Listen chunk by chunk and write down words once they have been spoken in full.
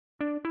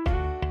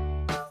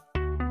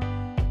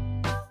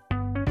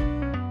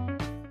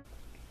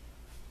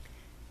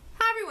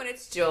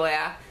it's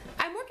Julia.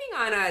 I'm working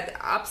on an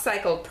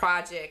upcycled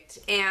project,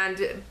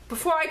 and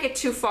before I get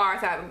too far, I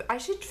thought I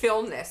should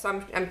film this.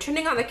 So I'm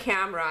turning on the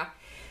camera.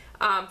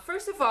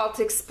 First of all,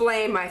 to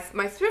explain, my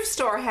thrift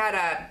store had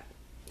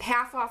a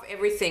half off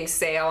everything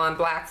sale on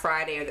Black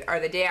Friday or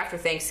the day after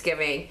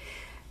Thanksgiving,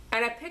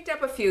 and I picked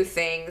up a few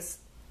things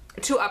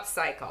to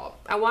upcycle.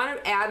 I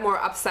want to add more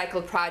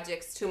upcycled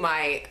projects to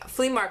my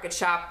flea market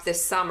shop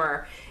this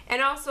summer,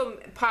 and also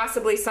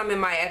possibly some in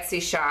my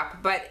Etsy shop.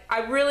 But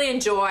I really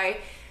enjoy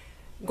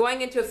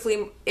going into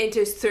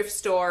thrift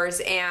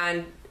stores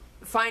and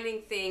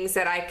finding things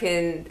that I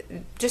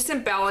can just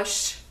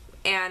embellish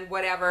and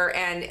whatever,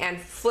 and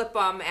flip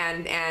them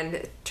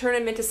and turn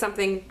them into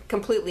something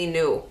completely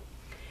new.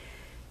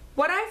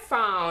 What I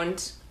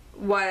found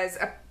was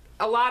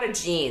a lot of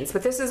jeans,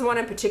 but this is one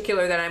in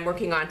particular that I'm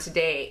working on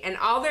today, and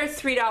all their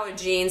 $3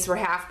 jeans were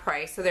half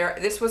price, so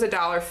this was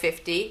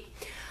 $1.50.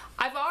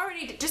 I've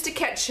already, just to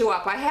catch you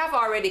up, I have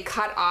already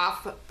cut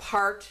off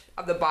part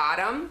of the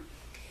bottom,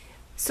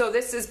 so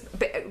this is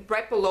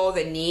right below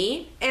the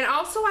knee. And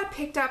also I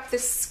picked up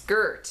this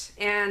skirt,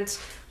 and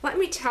let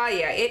me tell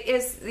you, it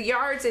is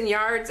yards and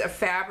yards of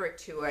fabric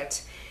to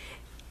it.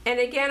 And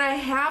again, I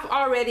have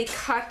already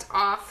cut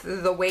off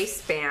the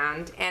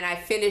waistband, and I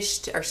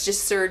finished, or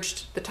just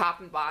serged the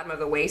top and bottom of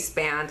the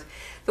waistband.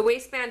 The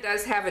waistband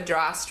does have a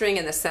drawstring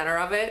in the center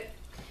of it.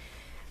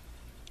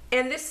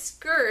 And this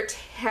skirt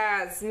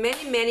has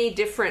many, many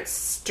different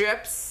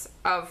strips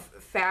of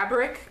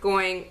fabric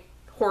going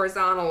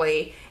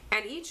horizontally,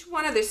 and each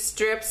one of the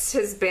strips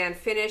has been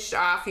finished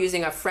off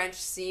using a French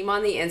seam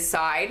on the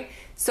inside.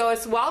 So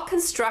it's well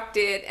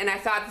constructed, and I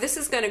thought this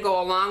is going to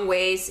go a long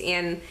ways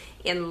in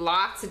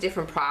lots of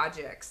different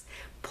projects.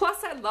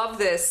 Plus, I love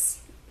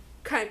this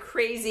kind of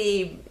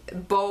crazy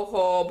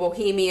boho,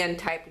 bohemian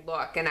type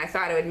look, and I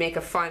thought it would make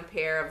a fun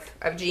pair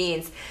of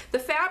jeans. The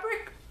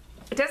fabric,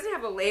 it doesn't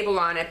have a label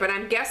on it, but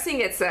I'm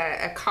guessing it's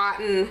a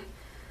cotton,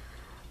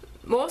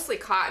 mostly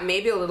cotton,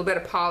 maybe a little bit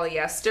of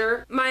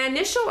polyester. My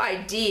initial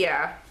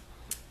idea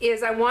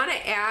is I want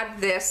to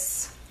add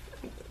this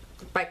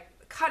by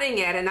cutting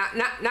it, and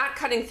not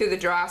cutting through the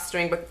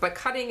drawstring, but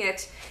cutting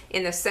it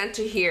in the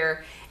center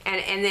here,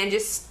 and then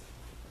just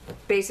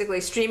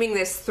basically streaming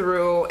this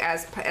through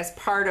as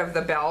part of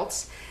the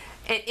belt,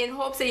 and in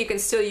hopes that you can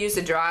still use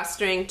the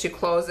drawstring to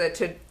close it,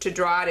 to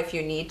draw it if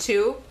you need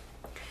to.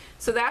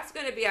 So that's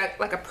going to be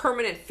like a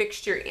permanent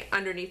fixture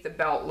underneath the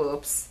belt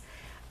loops.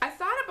 I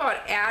thought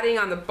about adding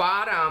on the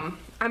bottom,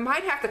 I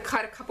might have to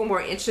cut a couple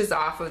more inches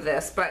off of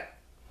this, but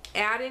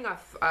adding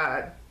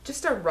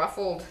just a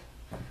ruffled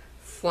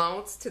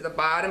flounce to the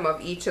bottom of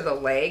each of the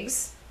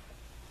legs,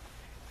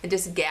 and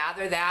just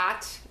gather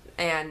that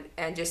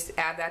and just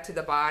add that to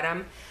the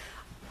bottom.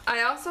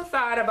 I also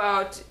thought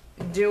about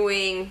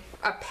doing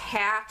a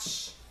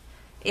patch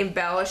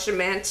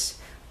embellishment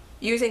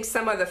using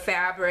some of the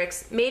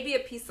fabrics, maybe a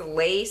piece of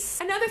lace.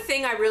 Another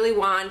thing I really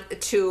want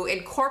to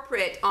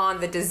incorporate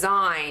on the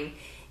design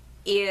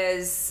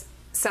is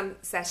some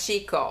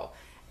Sashiko.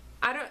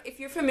 I don't, if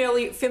you're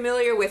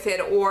familiar with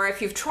it, or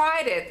if you've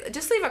tried it,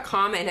 just leave a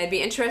comment. It'd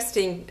be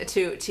interesting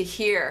to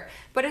hear.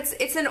 But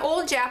it's an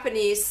old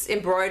Japanese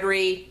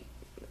embroidery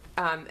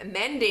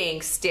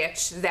mending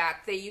stitch that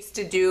they used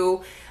to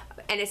do,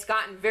 and it's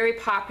gotten very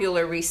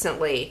popular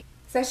recently.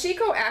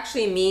 Sashiko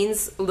actually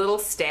means little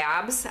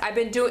stabs. I've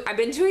been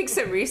doing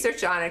some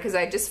research on it because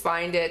I just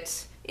find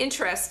it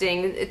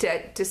interesting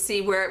to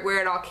see where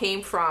it all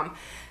came from.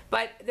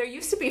 But there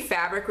used to be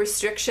fabric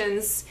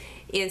restrictions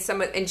in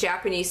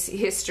Japanese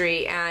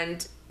history,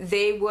 and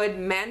they would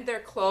mend their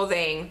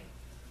clothing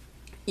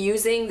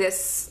using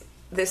this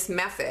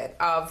method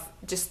of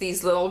just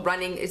these little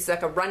running, it's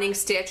like a running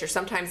stitch, or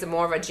sometimes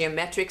more of a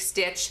geometric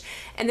stitch,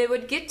 and they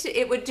would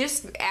it would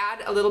just add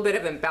a little bit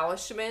of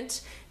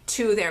embellishment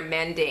to their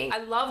mending. I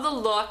love the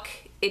look.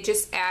 It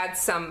just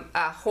adds some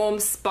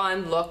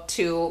homespun look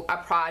to a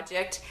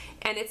project,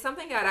 and it's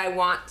something that I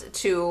want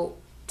to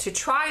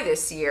try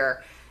this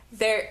year.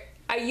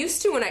 I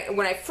used to,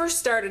 when I first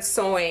started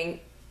sewing,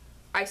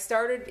 I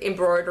started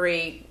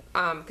embroidery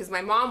because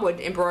my mom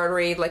would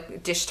embroidery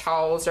like dish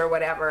towels or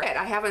whatever.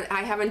 I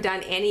haven't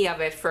done any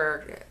of it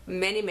for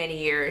many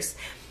years.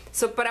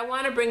 So, but I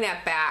want to bring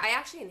that back. I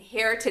actually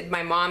inherited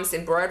my mom's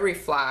embroidery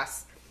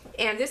floss,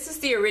 and this is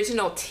the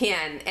original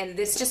tin, and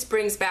this just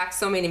brings back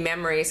so many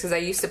memories because I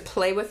used to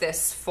play with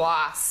this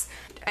floss,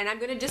 and I'm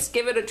going to just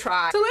give it a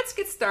try. So let's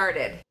get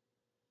started.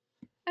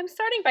 I'm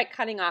starting by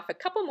cutting off a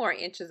couple more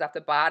inches off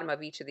the bottom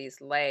of each of these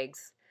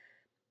legs,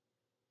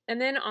 and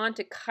then on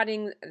to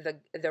cutting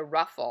the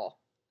ruffle.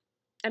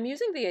 I'm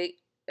using the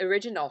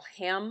original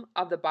hem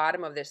of the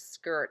bottom of this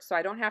skirt, so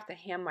I don't have to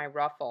hem my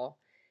ruffle,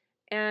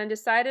 and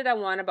decided I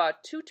want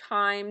about 2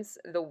 times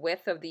the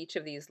width of each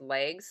of these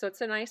legs, so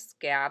it's a nice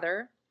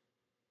gather.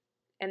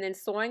 And then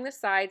sewing the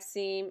side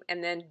seam,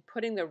 and then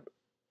putting the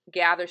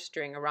gather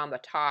string around the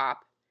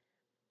top,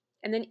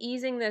 and then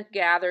easing the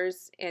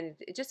gathers and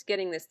just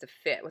getting this to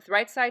fit. With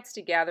right sides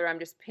together, I'm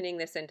just pinning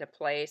this into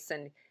place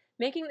and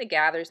making the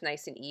gathers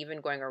nice and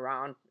even going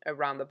around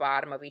the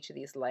bottom of each of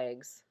these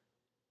legs.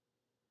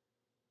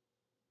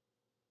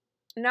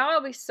 Now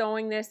I'll be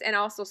sewing this and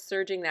also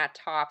serging that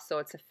top so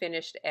it's a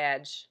finished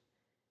edge.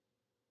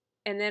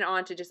 And then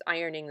on to just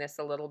ironing this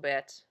a little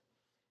bit.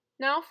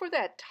 Now for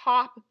that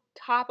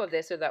top of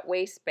this, or that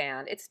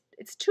waistband,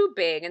 it's too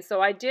big, and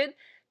so I did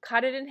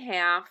cut it in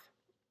half.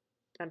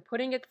 I'm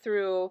putting it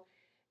through,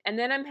 and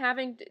then I'm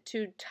having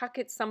to tuck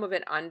it, some of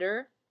it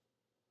under,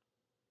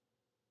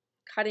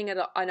 cutting it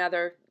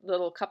another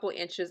little couple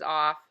inches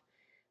off,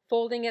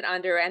 folding it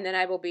under, and then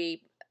I will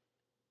be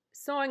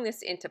sewing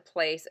this into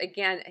place,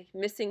 again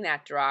missing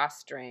that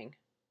drawstring.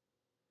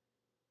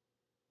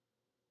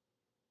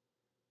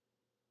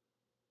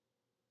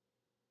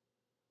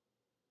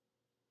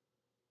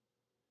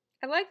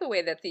 I like the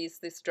way that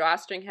this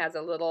drawstring has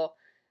a little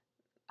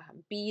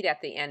bead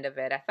at the end of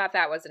it. I thought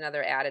that was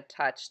another added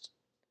touch.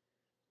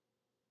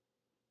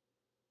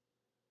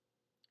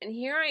 And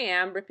here I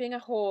am ripping a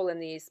hole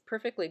in these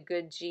perfectly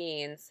good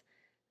jeans,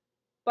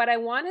 but I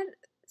wanted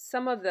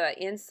some of the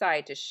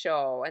inside to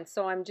show, and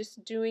so I'm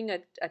just doing a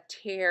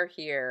tear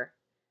here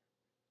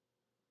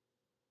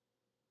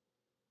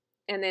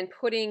and then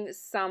putting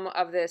some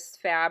of this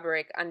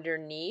fabric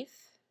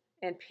underneath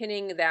and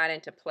pinning that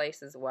into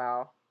place as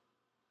well.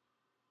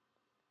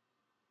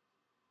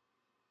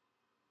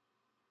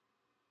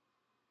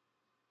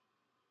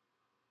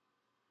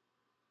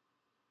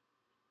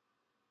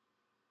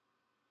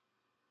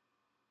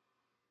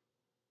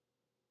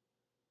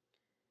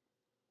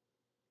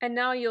 And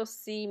now you'll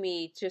see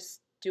me just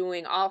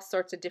doing all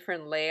sorts of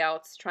different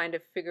layouts, trying to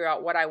figure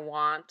out what I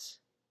want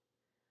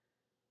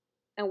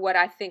and what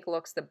I think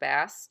looks the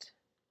best.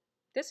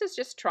 This is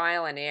just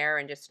trial and error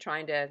and just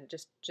trying to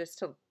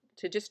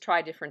just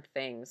try different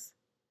things.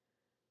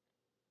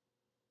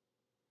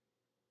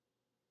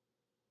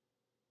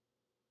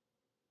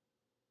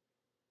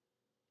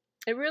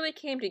 It really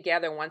came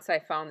together once I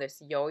found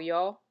this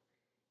yo-yo,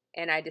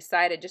 and I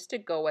decided just to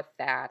go with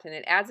that, and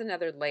it adds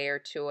another layer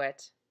to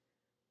it.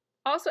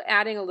 Also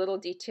adding a little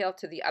detail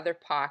to the other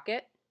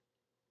pocket.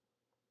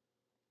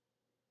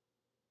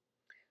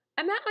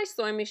 I'm at my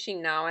sewing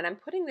machine now, and I'm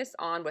putting this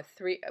on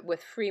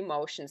with free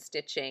motion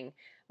stitching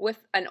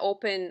with an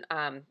open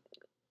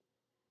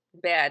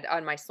bed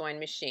on my sewing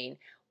machine.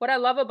 What I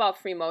love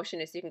about free motion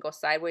is you can go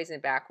sideways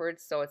and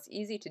backwards, so it's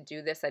easy to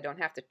do this. I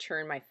don't have to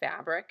turn my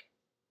fabric.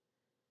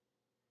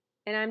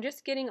 And I'm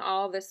just getting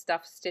all this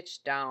stuff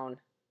stitched down.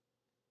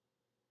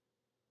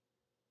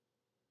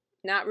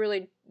 Not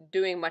really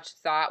doing much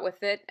thought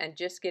with it, and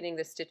just getting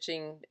the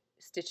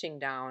stitching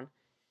down.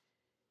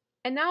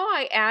 And now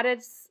I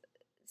added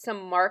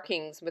some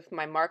markings with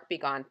my Mark Be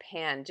Gone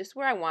pen, just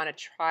where I want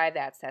to try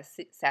that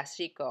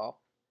Sashiko.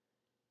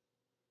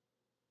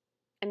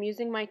 I'm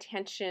using my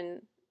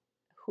tension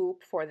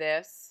hoop for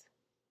this.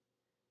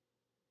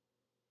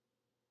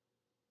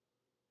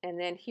 And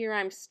then here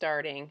I'm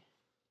starting.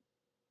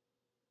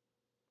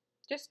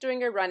 Just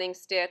doing a running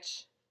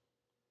stitch.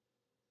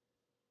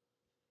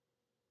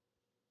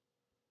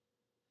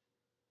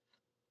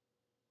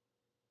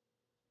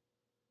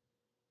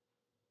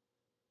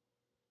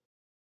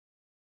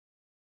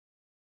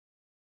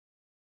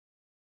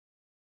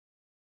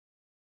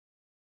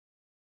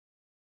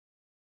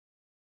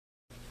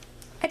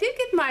 I did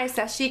get my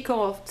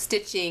Sashiko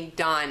stitching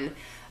done.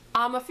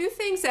 A few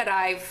things that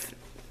I've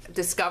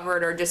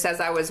discovered, or just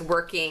as I was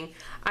working,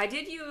 I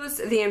did use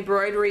the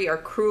embroidery or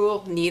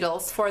crewel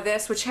needles for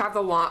this, which have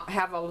a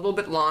little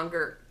bit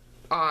longer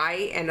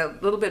eye and a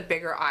little bit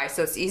bigger eye,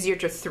 so it's easier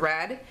to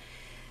thread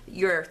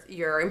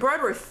your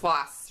embroidery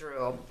floss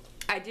through.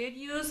 I did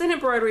use an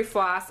embroidery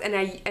floss, and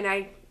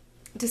I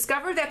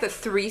discovered that the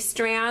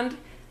 3-strand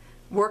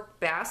worked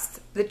best.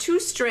 The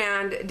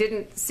 2-strand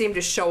didn't seem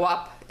to show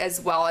up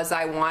as well as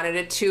I wanted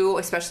it to,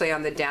 especially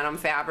on the denim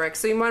fabric.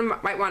 So you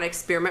might want to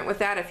experiment with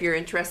that if you're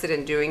interested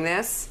in doing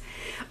this.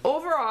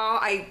 Overall,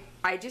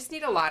 I just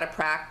need a lot of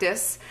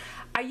practice.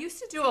 I used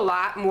to do a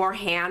lot more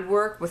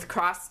handwork with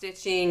cross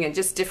stitching and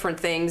just different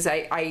things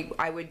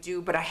I would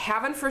do, but I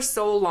haven't for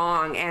so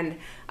long, and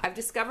I've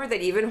discovered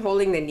that even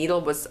holding the needle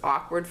was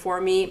awkward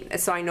for me,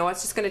 so I know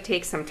it's just going to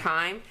take some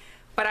time,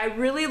 but I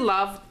really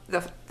love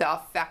the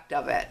effect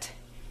of it.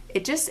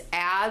 It just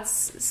adds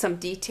some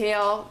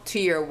detail to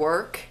your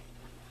work.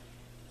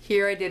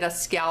 Here I did a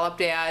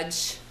scalloped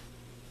edge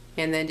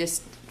and then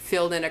just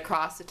filled in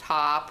across the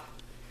top.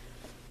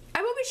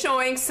 I will be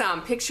showing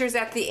some pictures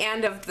at the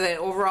end of the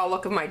overall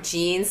look of my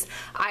jeans.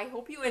 I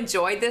hope you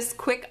enjoyed this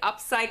quick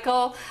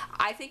upcycle.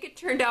 I think it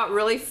turned out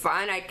really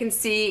fun. I can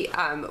see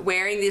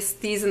wearing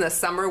these in the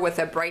summer with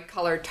a bright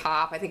colored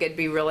top. I think it'd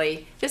be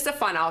really just a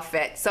fun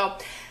outfit. So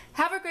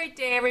have a great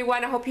day,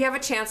 everyone. I hope you have a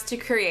chance to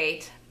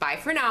create. Bye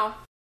for now.